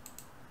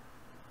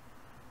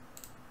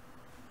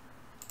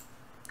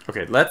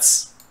 Okay,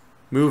 let's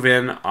move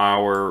in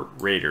our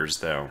raiders,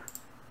 though.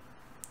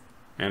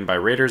 And by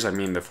raiders, I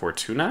mean the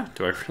Fortuna.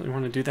 Do I really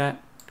want to do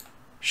that?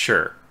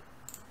 Sure.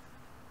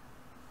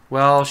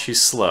 Well,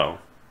 she's slow.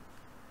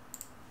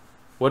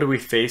 What do we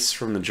face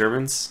from the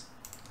Germans?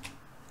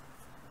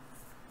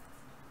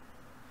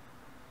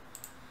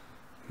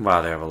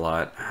 Wow, they have a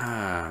lot.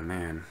 Ah,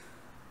 man.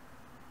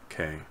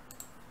 Okay.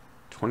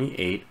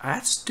 28.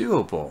 That's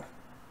doable.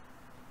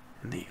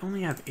 And they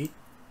only have 8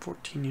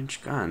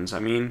 14-inch guns. I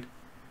mean,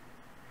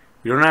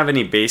 we don't have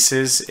any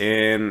bases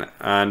in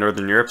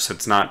Northern Europe, so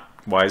it's not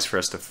wise for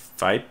us to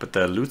fight. But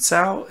the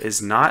Lutzow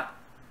is not...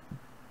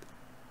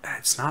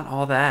 It's not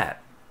all that.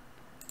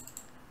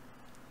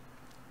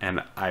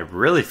 And I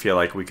really feel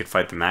like we could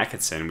fight the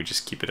Mackinson. We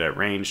just keep it at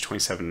range,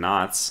 27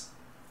 knots.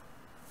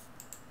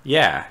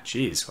 Yeah,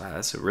 geez, wow,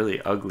 that's a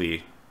really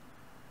ugly...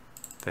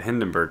 The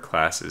Hindenburg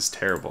class is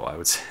terrible, I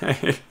would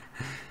say.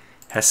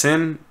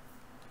 Hessen,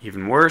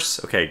 even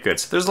worse. Okay, good.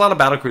 So there's a lot of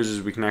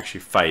battlecruisers we can actually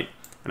fight.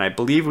 And I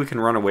believe we can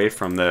run away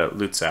from the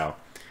Lutzow.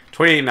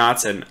 28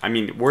 knots, and I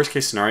mean, worst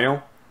case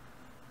scenario,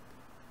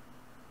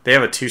 they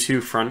have a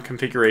 2-2 front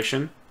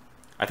configuration.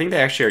 I think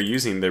they actually are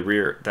using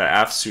the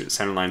aft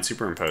centerline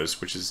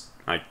superimposed, which is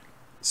like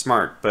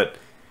smart. But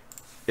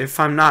if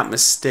I'm not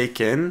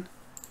mistaken,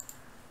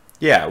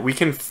 yeah, we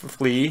can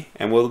flee,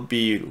 and we'll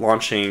be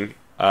launching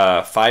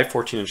 5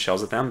 14-inch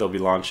shells at them. They'll be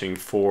launching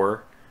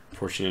 4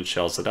 14-inch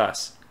shells at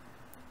us.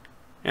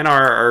 And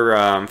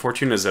our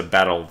Fortuna is a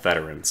battle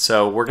veteran,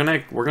 so we're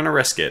gonna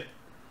risk it.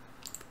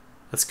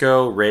 Let's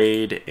go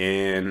raid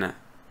in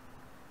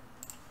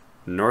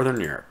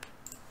Northern Europe.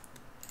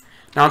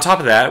 Now, on top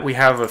of that, we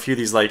have a few of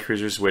these light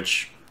cruisers,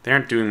 which they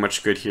aren't doing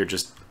much good here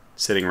just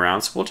sitting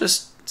around. So we'll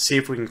just see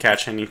if we can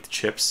catch any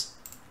ships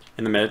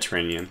in the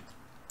Mediterranean.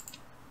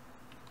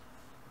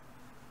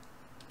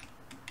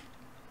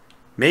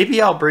 Maybe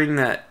I'll bring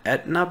the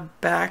Etna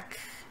back.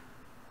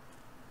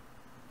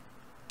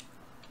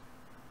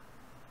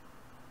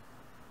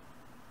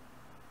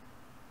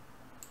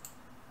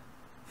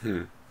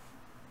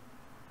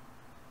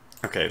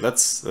 Okay,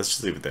 let's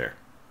just leave it there.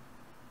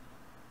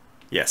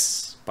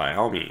 Yes, by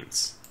all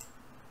means.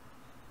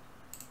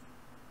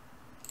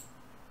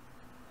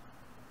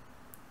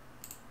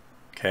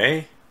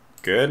 Okay,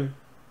 good.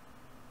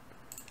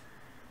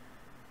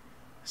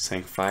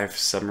 Sank 5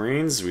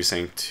 submarines. We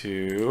sank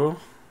 2.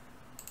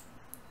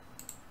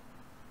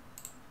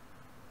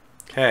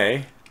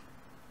 Okay.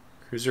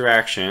 Cruiser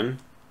action.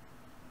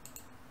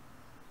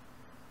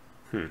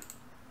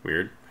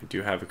 Weird. I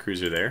do have a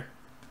cruiser there.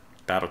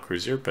 Battle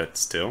cruiser, but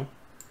still.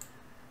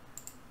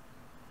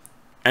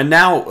 And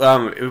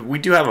now we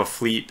do have a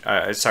fleet.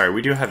 Sorry,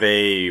 we do have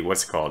a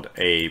what's it called?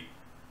 A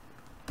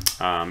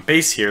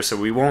base here, so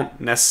we won't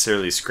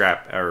necessarily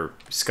scrap or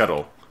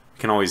scuttle. We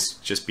can always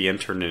just be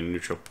interned in a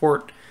neutral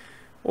port,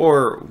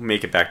 or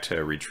make it back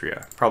to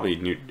Regia. Probably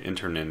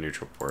interned in a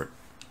neutral port.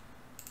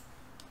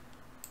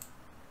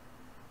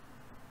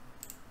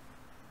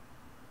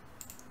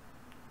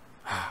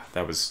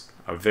 That was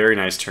a very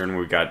nice turn.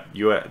 We got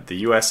the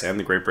U.S. and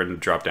the Great Britain to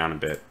drop down a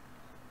bit.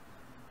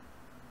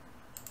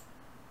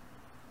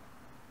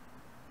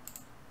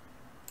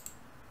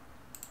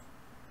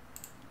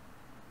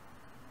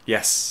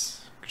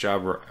 Yes. Good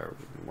job.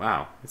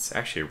 Wow. It's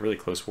actually a really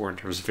close war in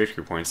terms of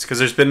victory points because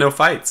there's been no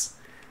fights.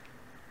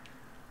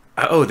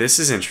 Oh, this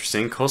is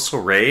interesting.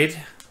 Coastal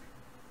raid.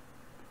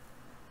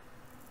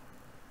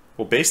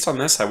 Well, based on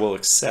this, I will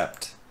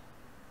accept.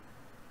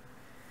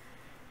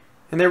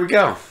 And there we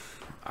go.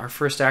 Our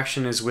first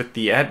action is with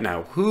the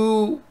Etna.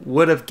 Who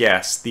would have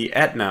guessed the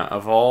Etna,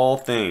 of all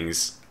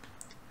things,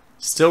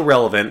 still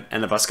relevant?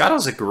 And the Moscato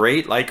is a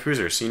great light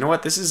cruiser. So you know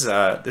what? This is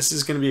going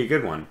to be a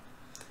good one.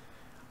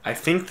 I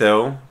think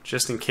though,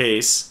 just in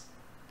case,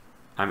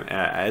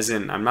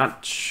 I'm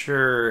not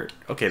sure.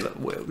 Okay,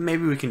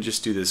 maybe we can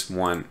just do this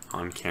one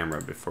on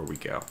camera before we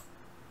go.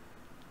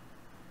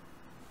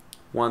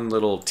 One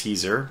little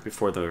teaser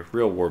before the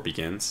real war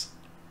begins.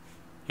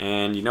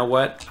 And you know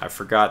what? I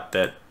forgot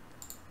that.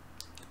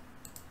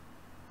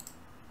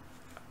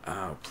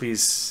 Oh,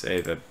 please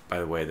say that, by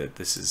the way, that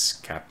this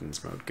is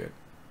captain's mode. Good.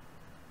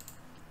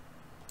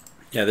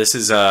 Yeah, this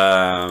is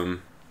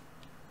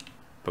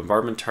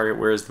bombardment target.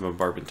 Where is the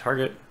bombardment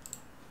target?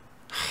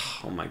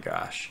 Oh my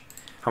gosh.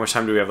 How much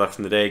time do we have left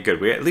in the day?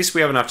 Good. At least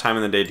we have enough time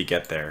in the day to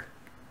get there.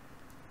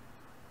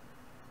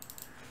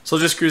 So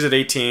we'll just cruise at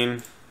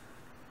 18.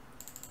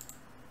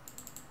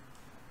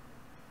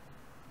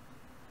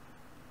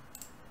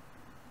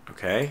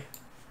 Okay.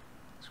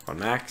 Squad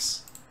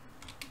max.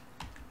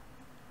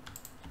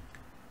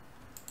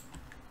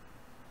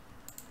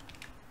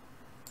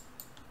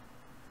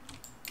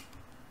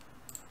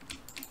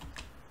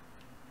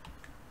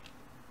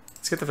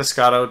 Let's get the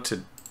Viscato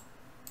to,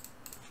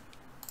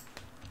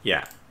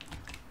 yeah,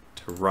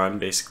 to run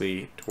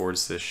basically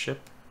towards this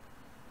ship.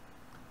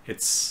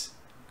 It's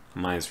a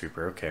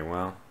minesweeper. Okay,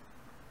 well,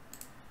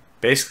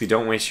 basically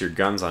don't waste your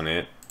guns on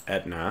it,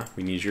 Etna.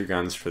 We need your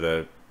guns for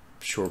the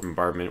shore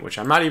bombardment, which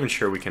I'm not even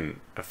sure we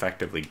can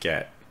effectively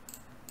get.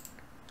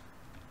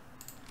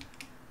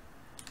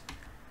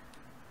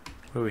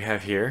 What do we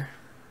have here?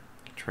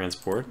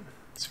 Transport.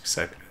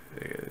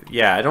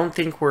 Yeah, I don't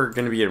think we're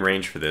going to be in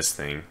range for this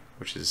thing,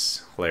 which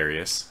is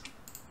hilarious.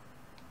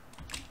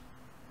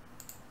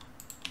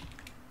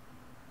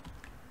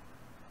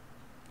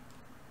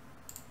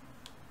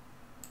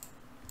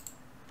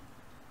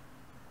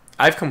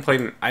 I've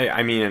complained,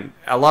 I mean,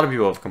 a lot of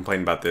people have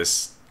complained about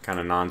this kind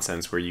of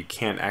nonsense where you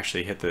can't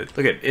actually hit the,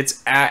 look at,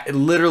 it's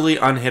literally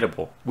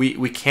unhittable.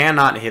 We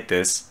cannot hit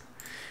this.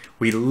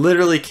 We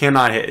literally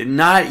cannot hit it,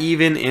 not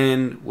even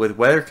in with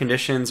weather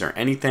conditions or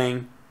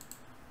anything.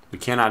 We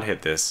cannot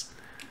hit this.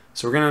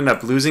 So we're going to end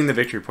up losing the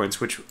victory points,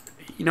 which,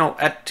 you know,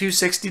 at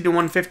 260 to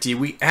 150,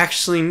 we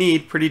actually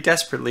need pretty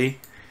desperately.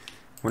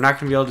 We're not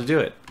going to be able to do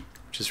it,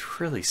 which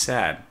is really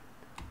sad.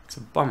 It's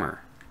a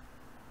bummer.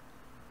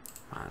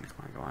 Come on,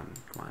 come on, come on,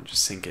 come on.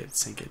 Just sink it,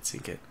 sink it,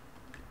 sink it.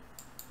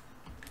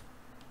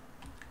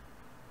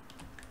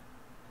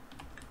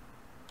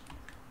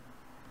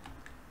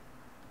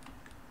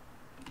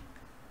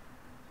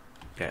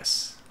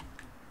 Yes.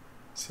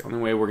 It's the only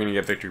way we're going to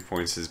get victory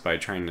points is by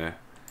trying to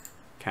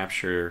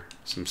capture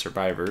some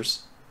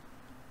survivors.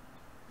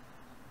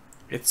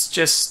 It's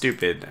just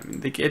stupid. I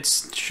mean,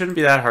 it shouldn't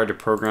be that hard to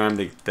program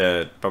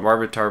the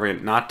bombardment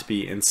target not to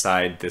be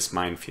inside this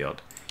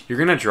minefield. You're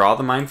going to draw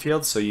the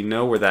minefield so you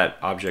know where that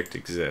object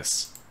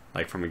exists,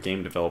 like from a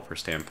game developer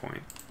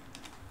standpoint.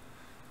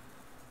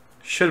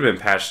 Should have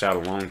been patched out a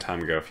long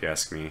time ago if you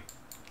ask me.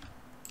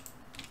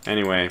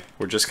 Anyway,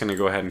 we're just going to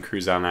go ahead and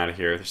cruise on out of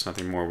here. There's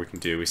nothing more we can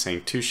do. We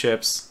sank 2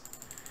 ships.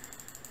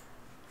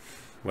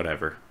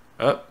 Whatever.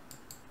 Oh.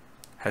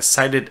 Has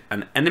sighted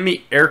an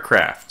enemy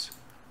aircraft.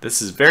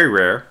 This is very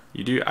rare.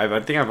 You do. I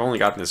think I've only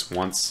gotten this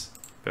once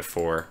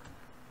before,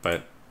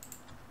 but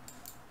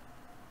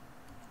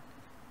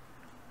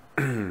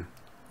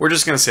we're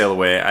just going to sail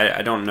away.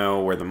 I don't know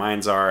where the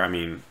mines are. I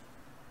mean,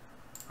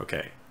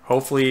 okay.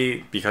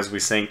 Hopefully, because we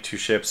sank 2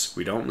 ships,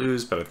 we don't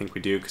lose, but I think we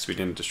do because we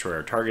didn't destroy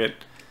our target.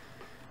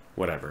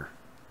 Whatever.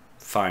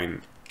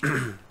 Fine.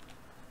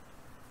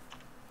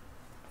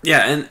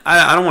 Yeah, and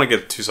I don't want to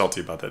get too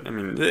salty about that. I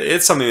mean,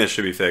 it's something that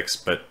should be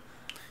fixed, but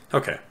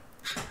okay.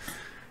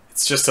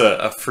 It's just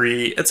a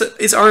free... It's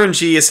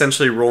RNG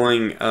essentially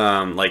rolling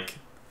like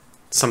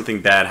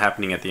something bad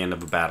happening at the end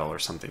of a battle or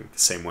something the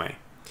same way.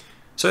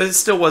 So it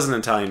still was an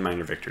Italian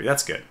minor victory.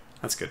 That's good.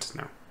 That's good to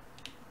know.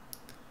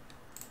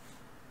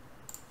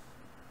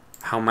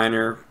 How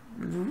minor?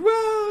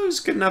 Well, it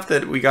was good enough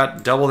that we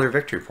got double their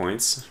victory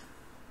points.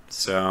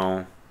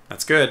 So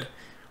that's good.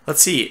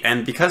 Let's see.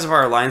 And because of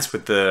our alliance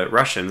with the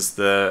Russians,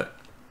 the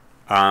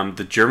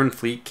German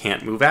fleet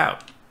can't move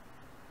out.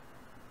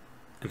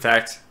 In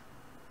fact,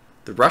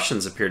 the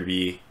Russians appear to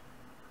be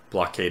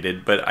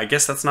blockaded, but I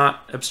guess that's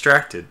not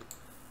abstracted.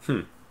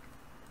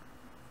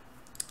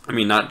 I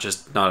mean, not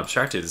just not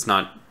abstracted. It's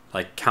not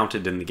like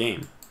counted in the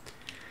game.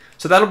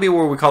 So that'll be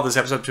where we call this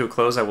episode to a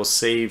close. I will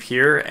save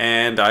here,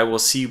 and I will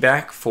see you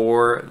back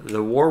for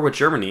the war with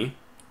Germany.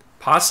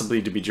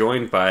 Possibly to be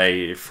joined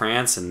by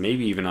France and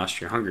maybe even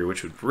Austria-Hungary,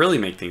 which would really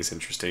make things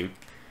interesting.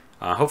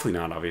 Hopefully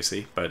not,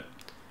 obviously, but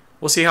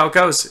we'll see how it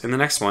goes in the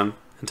next one.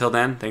 Until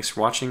then, thanks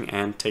for watching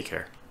and take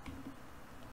care.